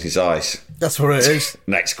child in his eyes. That's what it is.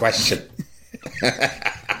 Next question.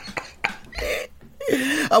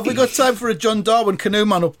 Have we got time for a John Darwin Canoe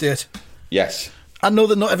Man update? Yes. I know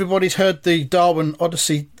that not everybody's heard the Darwin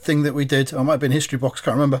Odyssey thing that we did. Or it might have been History Box,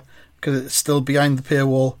 can't remember, because it's still behind the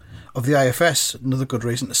paywall of the IFS. Another good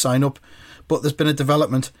reason to sign up. But there's been a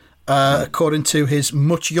development. According to his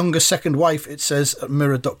much younger second wife, it says at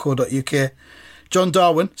mirror.co.uk, John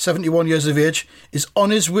Darwin, 71 years of age, is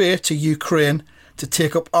on his way to Ukraine to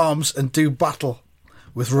take up arms and do battle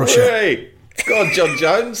with Russia. Hey, go on, John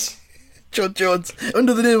Jones. John Jones.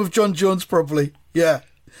 Under the name of John Jones, probably. Yeah.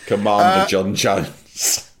 Commander John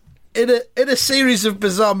Jones. In a series of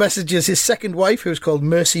bizarre messages, his second wife, who's called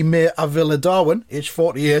Mercy May Avila Darwin, aged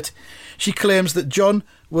 48, she claims that John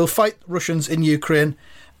will fight Russians in Ukraine.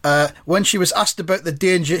 When she was asked about the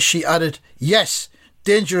danger, she added, yes,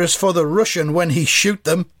 dangerous for the Russian when he shoot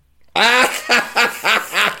them. And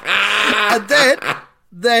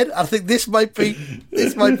then, I think this might be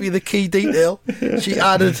the key detail. She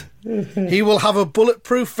added, "He will have a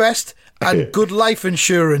bulletproof vest and good life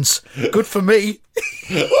insurance. Good for me."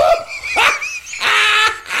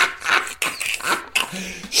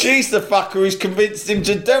 She's the fucker who's convinced him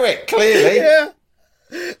to do it, clearly. Yeah.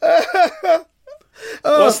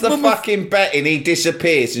 What's the fucking betting? He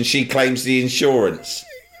disappears and she claims the insurance.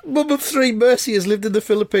 Mum of 3, Mercy, has lived in the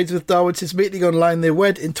Philippines with Darwin since meeting online. They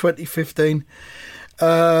wed in 2015.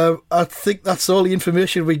 I think that's all the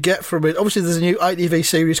information we get from it. Obviously, there's a new ITV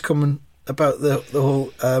series coming about the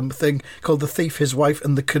whole thing called The Thief, His Wife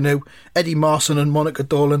and the Canoe. Eddie Marson and Monica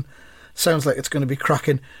Dolan. Sounds like it's going to be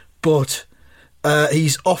cracking. But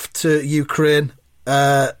he's off to Ukraine,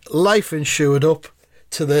 life insured up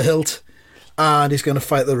to the hilt, and he's going to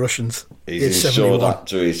fight the Russians. He's insured up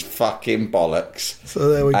to his fucking bollocks. So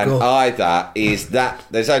there we go. And either is that...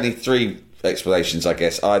 There's only 3 explanations, I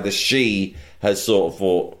guess. Either she has sort of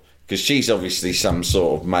thought... Because she's obviously some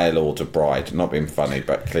sort of mail-order bride. Not being funny,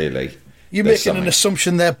 but clearly... You're making an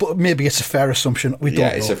assumption there, but maybe it's a fair assumption. We don't know.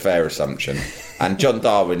 Yeah, it's a fair assumption. And John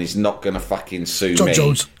Darwin is not going to fucking sue John me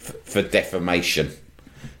Jones. For defamation.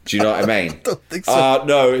 Do you know what I mean? I don't think so.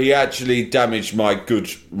 No, he actually damaged my good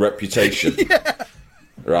reputation. Yeah.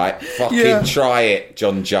 Right? Fucking try it,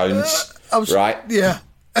 John Jones. Right? Yeah.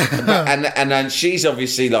 and then she's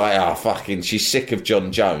obviously like, fucking, she's sick of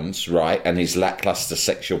John Jones, right? And his lackluster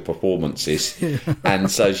sexual performances. And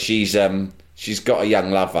so she's got a young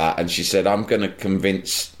lover, and she said, I'm going to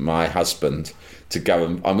convince my husband to go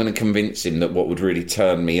and I'm going to convince him that what would really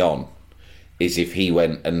turn me on is if he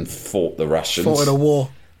went and fought the Russians. Fought in a war.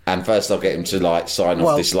 And first I'll get him to like sign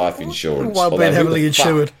off this life insurance. While being heavily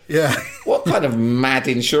insured. Yeah. What kind of mad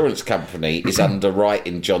insurance company is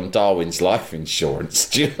underwriting John Darwin's life insurance?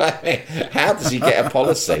 Do you know what I mean? How does he get a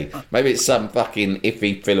policy? Maybe it's some fucking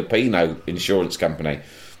iffy Filipino insurance company.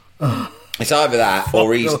 It's either that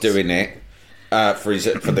or he's doing it for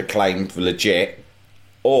the claim for legit,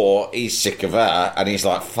 or he's sick of her and he's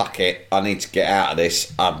like, fuck it, I need to get out of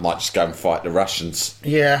this. I might just go and fight the Russians.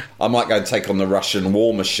 Yeah. I might go and take on the Russian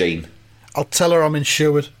war machine. I'll tell her I'm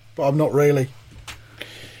insured, but I'm not really.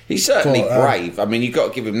 He's certainly brave. I mean, you've got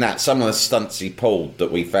to give him that. Some of the stunts he pulled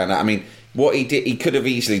that we found out. I mean, what he did, he could have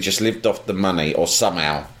easily just lived off the money, or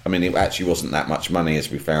somehow. I mean, it actually wasn't that much money,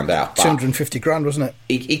 as we found out. 250 grand, wasn't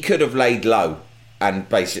it? He could have laid low and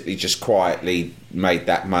basically just quietly made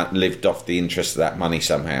that lived off the interest of that money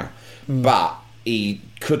somehow. But he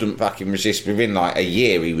couldn't fucking resist. Within like a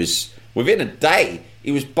year, within a day,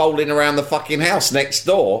 he was bowling around the fucking house next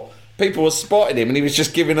door. People were spotting him, and he was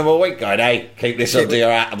just giving them a wink, going, "Hey, keep this under your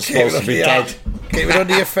hat. I'm supposed to be dead. Keep it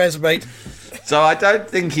under your fez, mate." So I don't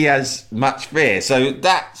think he has much fear. So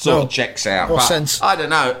that sort of checks out. What but sense? I don't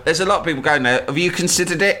know. There's a lot of people going there. Have you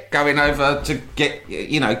considered it, going over to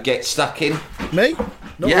get stuck in? Me?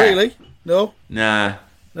 Not really. No. Nah.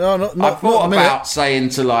 No, not. I thought about saying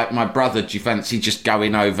to like my brother, "Do you fancy just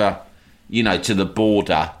going over, to the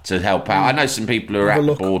border to help out?" I know some people who are at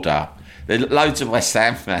the border. There's loads of West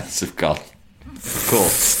Ham fans have gone. Of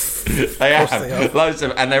course. They have. Loads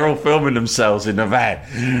of, and they're all filming themselves in the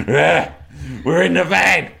van. Yeah, we're in the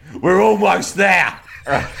van. We're almost there.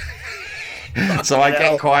 So I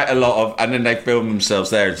get quite a lot of, and then they film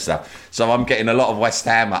themselves there and stuff. So I'm getting a lot of West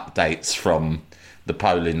Ham updates from the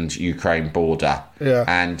Poland-Ukraine border. Yeah.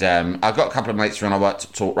 And I've got a couple of mates when I worked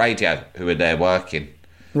at Talk Radio who are there working.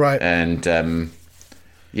 Right. And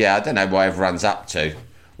I don't know what everyone's up to.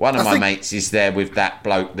 One of my mates is there with that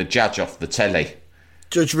bloke, the judge off the telly.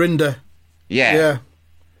 Judge Rinder. Yeah.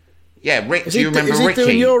 Yeah, Rick, do you remember Ricky? Is he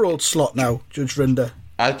doing your old slot now, Judge Rinder?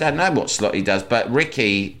 I don't know what slot he does, but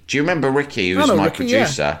Ricky, do you remember Ricky, who was my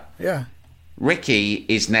producer? Yeah. Ricky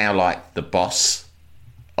is now like the boss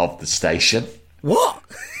of the station. What?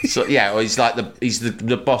 So he's like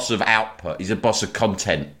the boss of output. He's the boss of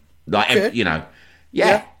content. Like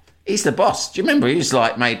Yeah. He's the boss. Do you remember he was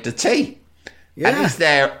like made the tea? Yeah. And he's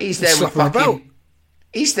there with fucking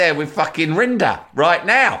he's there with fucking Rinder right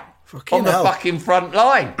now. On the fucking front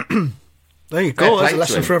line. There you go. That's a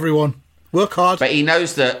lesson for everyone. Work hard. But he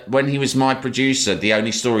knows that when he was my producer, the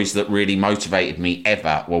only stories that really motivated me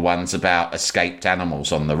ever were ones about escaped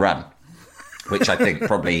animals on the run, which I think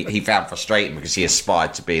probably he found frustrating because he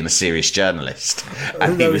aspired to being a serious journalist.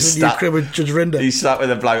 And he was stuck with Judge Rinder. He's stuck with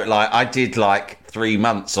a bloke like, I did like 3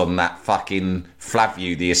 months on that fucking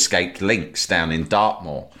Flaview, the escaped lynx down in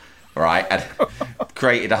Dartmoor, right? And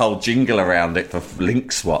created a whole jingle around it for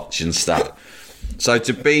Lynx Watch and stuff. So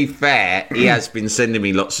to be fair, he has been sending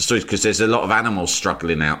me lots of stories because there's a lot of animals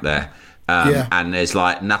struggling out there. And there's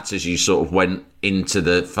like nutters who sort of went into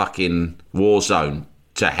the fucking war zone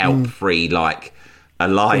to help free like a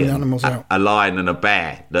Bring the animals out. lion and a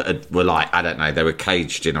bear that were like, I don't know, they were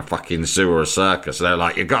caged in a fucking zoo or a circus. They're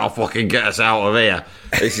like, you gotta fucking get us out of here.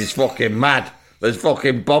 This is fucking mad. There's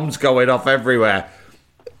fucking bombs going off everywhere.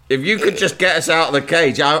 If you could just get us out of the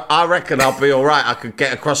cage, I reckon I'll be all right. I could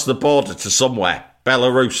get across the border to somewhere.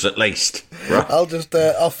 Belarus, at least. Right?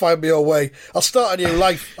 I'll find my own way. I'll start a new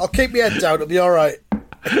life. I'll keep my head down. It'll be all right.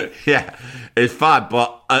 Yeah, it's fine.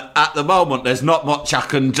 But at the moment, there's not much I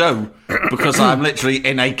can do because I'm literally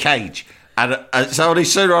in a cage. And so only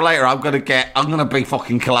sooner or later, I'm going to be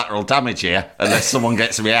fucking collateral damage here unless someone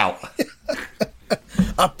gets me out.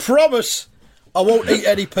 I promise I won't eat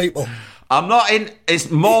any people. I'm not in.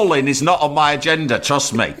 Mauling is not on my agenda.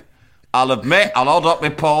 Trust me. I'll admit. I'll hold up my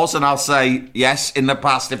paws and I'll say yes. In the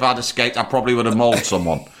past, if I'd escaped, I probably would have mauled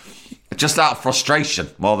someone, just out of frustration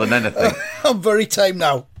more than anything. I'm very tame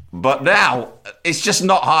now. But now it's just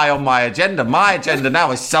not high on my agenda. My agenda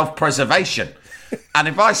now is self-preservation, and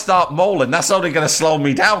if I start mauling, that's only going to slow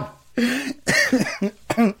me down.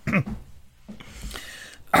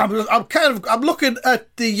 I'm looking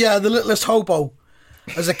at the Littlest Hobo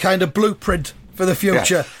as a kind of blueprint for the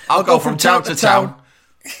future. Yeah. I'll go from town to town.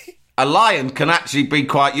 A lion can actually be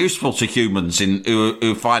quite useful to humans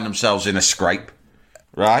who find themselves in a scrape,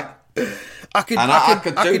 right? I could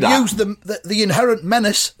use the inherent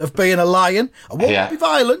menace of being a lion. I won't be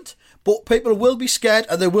violent, but people will be scared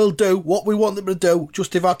and they will do what we want them to do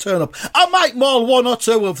just if I turn up. I might maul one or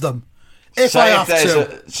two of them.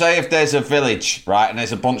 Say if there's a village, right, and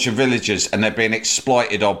there's a bunch of villagers and they're being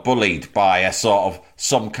exploited or bullied by a sort of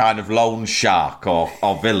some kind of loan shark or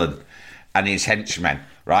villain and his henchmen,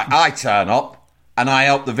 right? I turn up and I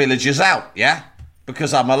help the villagers out, yeah?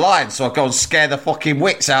 Because I'm a lion, so I go and scare the fucking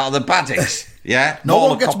wits out of the baddies, yeah? No Maul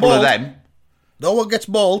one gets a couple mauled. of them. No one gets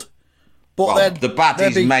mauled. But the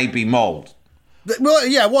baddies may be mauled. Well,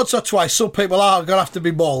 yeah, once or twice. Some people are going to have to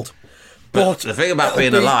be mauled. But the thing about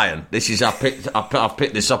being a lion, I've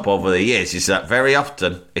picked this up over the years, is that very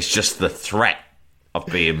often it's just the threat of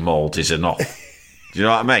being mauled is enough. Do you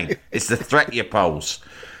know what I mean? It's the threat you pose.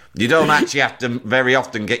 You don't actually have to very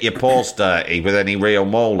often get your paws dirty with any real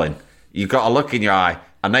mauling. You've got a look in your eye,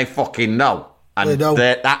 and they fucking know. And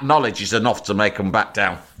that knowledge is enough to make them back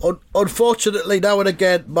down. Unfortunately, now and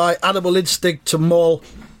again, my animal instinct to maul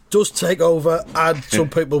does take over, and some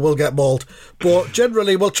people will get mauled. But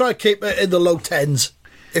generally, we'll try and keep it in the low tens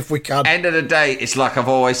if we can. End of the day, it's like I've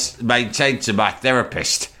always maintained to my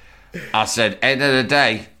therapist. I said, end of the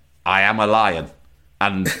day, I am a lion.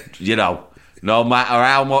 And, no matter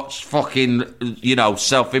how much fucking,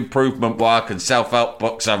 self-improvement work and self-help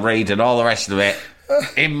books I read and all the rest of it,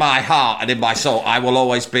 in my heart and in my soul, I will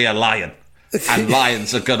always be a lion. And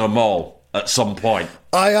lions are going to maul at some point.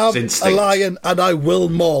 I am a lion and I will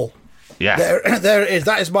maul. Yeah. There it is.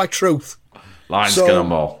 That is my truth. Lion's going to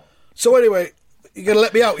maul. So anyway, you're going to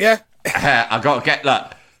let me out, yeah? I've got to get...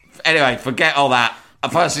 Look, anyway, forget all that.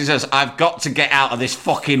 First thing says, I've got to get out of this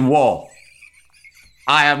fucking war.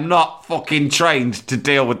 I am not fucking trained to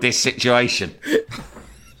deal with this situation.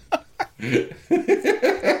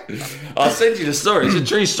 I'll send you the story. It's a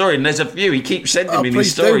true story, and there's a few. He keeps sending me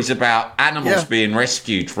these stories about animals being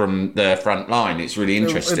rescued from the front line. It's really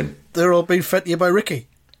interesting. They're all being fed to you by Ricky.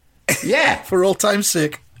 Yeah. For all time's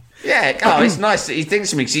sake. Yeah, it's nice that he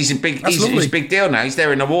thinks of me because he's a big deal now. He's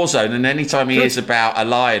there in a war zone, and anytime he hears about a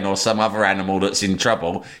lion or some other animal that's in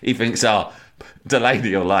trouble, he thinks,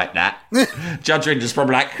 Delaney will like that. Judge Rinder's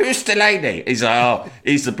probably like, who's Delaney? He's like,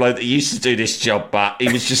 he's the bloke that used to do this job, but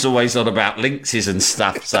he was just always on about lynxes and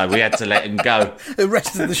stuff, so we had to let him go. The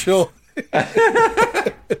rest of the show.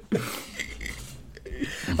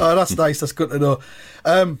 Oh, that's nice. That's good to know.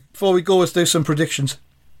 Before we go, let's do some predictions,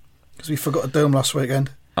 because we forgot to do them last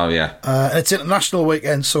weekend. Oh, yeah. It's international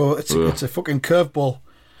weekend, so it's a fucking curveball.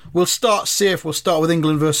 We'll start safe. We'll start with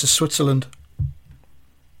England versus Switzerland.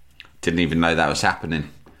 Didn't even know that was happening.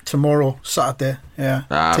 Tomorrow, Saturday, yeah.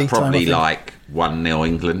 Probably like 1-0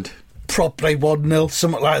 England. Probably 1-0,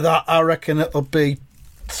 something like that. I reckon it'll be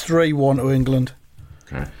 3-1 to England.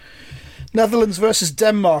 Okay. Netherlands versus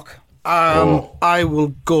Denmark. I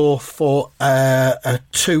will go for a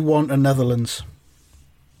 2-1 to Netherlands.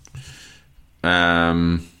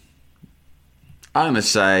 I'm going to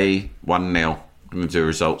say 1-0. I'm going to do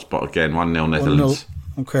results, but again, 1-0 Netherlands.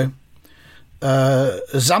 1-0. Okay.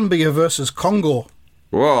 Zambia versus Congo.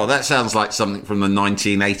 Whoa, that sounds like something from the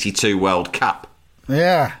 1982 World Cup.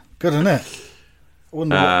 Yeah, good, isn't it? I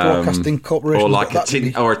wonder what broadcasting corporation. Or like a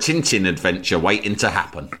Tintin adventure waiting to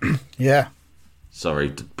happen. Yeah.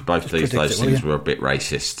 Sorry, both those things were a bit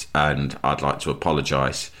racist, and I'd like to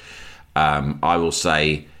apologise. I will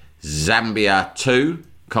say Zambia 2,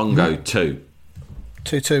 Congo 2.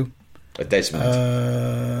 2-2. A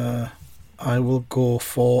Desmond. I will go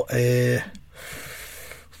for a...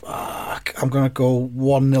 I'm going to go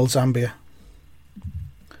 1-0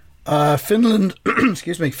 Zambia. Finland,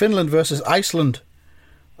 excuse me, Finland versus Iceland.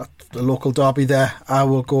 That's the local derby there. I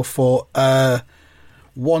will go for 1-0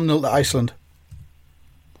 to Iceland.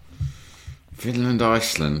 Finland,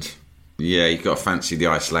 Iceland. Yeah, you've got to fancy the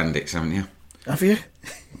Icelandics, haven't you? Have you?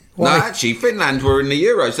 No, actually, Finland were in the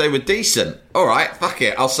Euros. They were decent. All right, fuck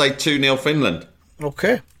it. I'll say 2-0 Finland.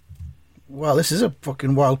 Okay. Well, this is a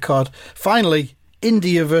fucking wild card. Finally,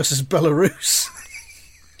 India versus Belarus.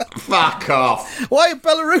 Fuck off. Why are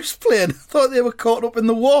Belarus playing? I thought they were caught up in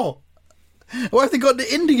the war. Why have they got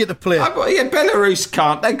to India to play? Belarus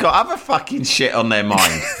can't. They've got other fucking shit on their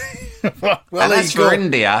mind. Well, and as for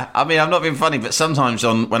India, I mean, I'm not being funny, but sometimes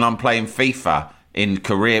when I'm playing FIFA in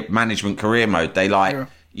career mode, they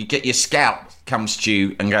you get your scout comes to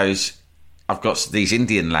you and goes, I've got these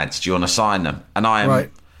Indian lads, do you want to sign them? And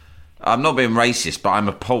I'm not being racist, but I'm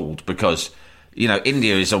appalled because,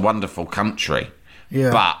 India is a wonderful country,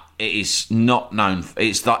 but it is not known,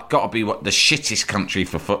 it's got to be the shittest country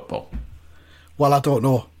for football. Well, I don't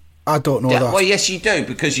know that. Well, yes, you do,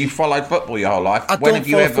 because you followed football your whole life. When have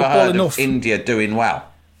you ever heard of India doing well?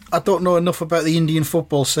 I don't know enough about the Indian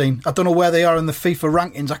football scene. I don't know where they are in the FIFA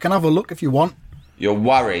rankings. I can have a look if you want. You're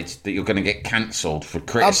worried that you're going to get cancelled for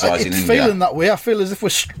criticising India. It's feeling that way. I feel as if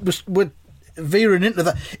we're veering into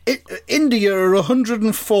that. India are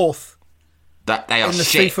 104th that they are in the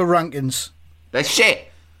shit. FIFA rankings. They're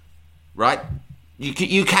shit, right?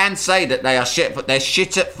 You can say that they are shit, but they're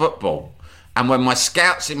shit at football. And when my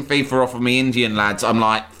scouts in FIFA offer me Indian lads, I'm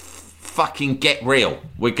like, fucking get real.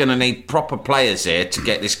 We're going to need proper players here to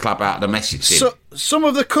get this club out of the mess it's in. So, some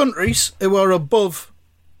of the countries who are above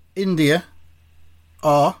India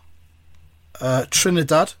are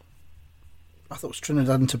Trinidad. I thought it was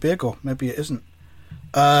Trinidad and Tobago. Maybe it isn't.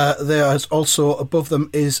 There is also above them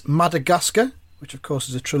is Madagascar, which of course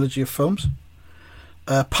is a trilogy of films.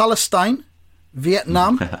 Palestine,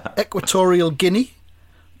 Vietnam, Equatorial Guinea,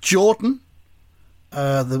 Jordan,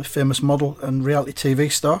 the famous model and reality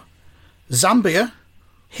TV star, Zambia,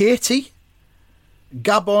 Haiti,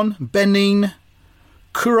 Gabon, Benin,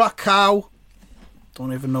 Curacao.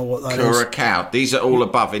 Don't even know what that is. Curacao. These are all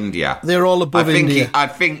above India. They're all above India. I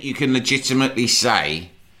think you can legitimately say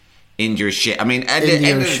India is shit. I mean, at the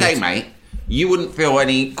end of the day, mate, you wouldn't feel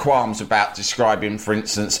any qualms about describing, for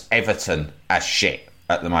instance, Everton as shit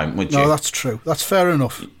at the moment, would you? No, that's true. That's fair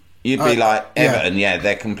enough. You'd be like, Everton,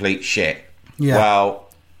 they're complete shit. Yeah. Well,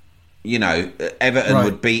 Everton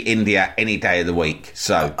would beat India any day of the week.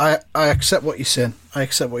 So I accept what you're saying. I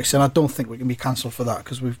don't think we can be cancelled for that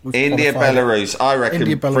because we've India, Belarus. I reckon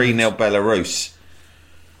 3-0 Belarus.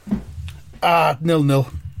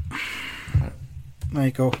 0-0. There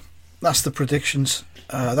you go. That's the predictions.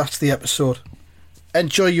 That's the episode.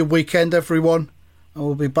 Enjoy your weekend, everyone. And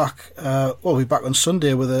we'll be back. We'll be back on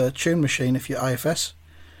Sunday with a tune machine if you're IFS.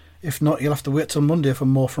 If not, you'll have to wait till Monday for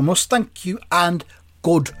more from us. Thank you and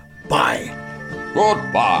goodbye.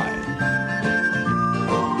 Goodbye.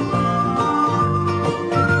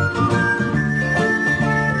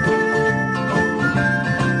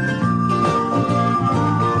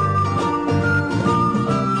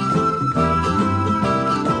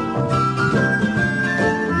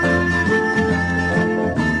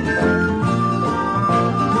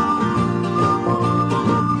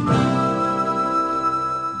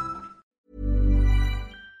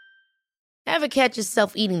 Ever catch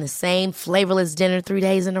yourself eating the same flavorless dinner 3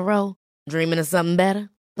 days in a row? Dreaming of something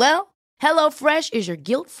better? Well, HelloFresh is your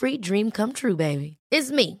guilt-free dream come true, baby.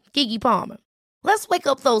 It's me, Keke Palmer. Let's wake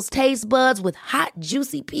up those taste buds with hot,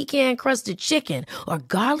 juicy pecan-crusted chicken or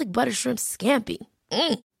garlic butter shrimp scampi.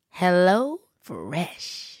 Hello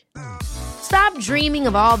Fresh. Stop dreaming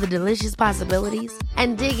of all the delicious possibilities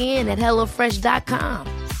and dig in at HelloFresh.com.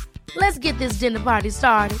 Let's get this dinner party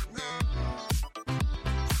started.